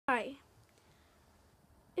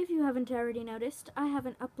you haven't already noticed, I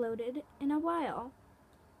haven't uploaded in a while.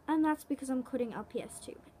 And that's because I'm quitting LPS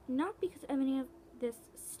Tube. Not because of any of this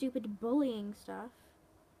stupid bullying stuff,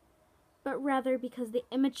 but rather because the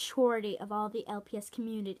immaturity of all the LPS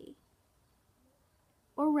community.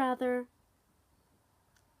 Or rather,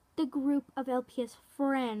 the group of LPS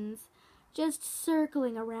friends just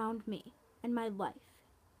circling around me and my life.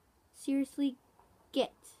 Seriously,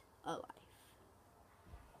 get a life.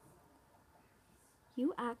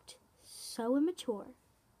 You act so immature.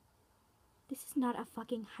 This is not a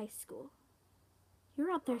fucking high school. You're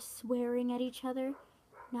out there swearing at each other,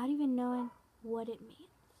 not even knowing what it means.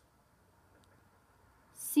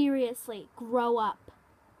 Seriously, grow up.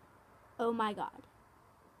 Oh my god.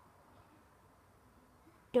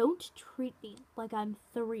 Don't treat me like I'm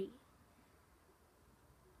 3.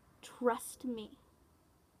 Trust me.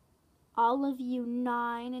 All of you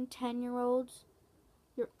 9 and 10-year-olds,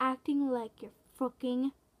 you're acting like you're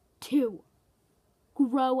fucking 2.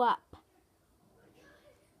 Grow up.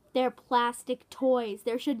 They're plastic toys.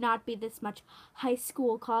 There should not be this much high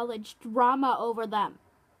school, college drama over them.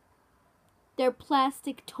 They're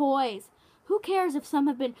plastic toys. Who cares if some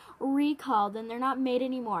have been recalled and they're not made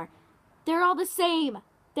anymore? They're all the same.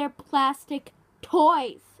 They're plastic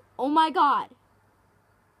toys. Oh my god.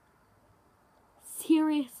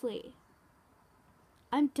 Seriously.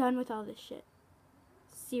 I'm done with all this shit.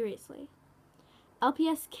 Seriously.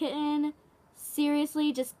 LPS Kitten,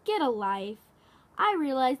 seriously, just get a life. I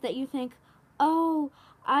realize that you think, oh,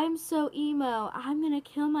 I'm so emo, I'm gonna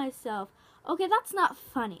kill myself. Okay, that's not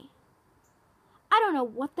funny. I don't know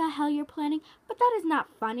what the hell you're planning, but that is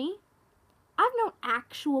not funny. I've known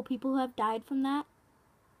actual people who have died from that.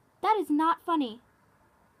 That is not funny.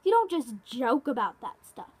 You don't just joke about that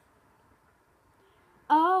stuff.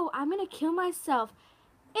 Oh, I'm gonna kill myself.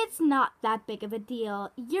 It's not that big of a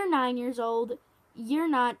deal. You're 9 years old. You're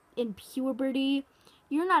not in puberty.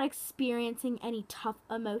 You're not experiencing any tough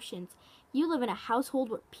emotions. You live in a household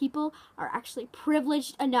where people are actually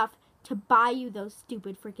privileged enough to buy you those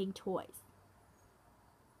stupid freaking toys.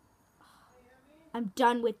 I'm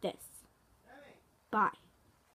done with this. Bye.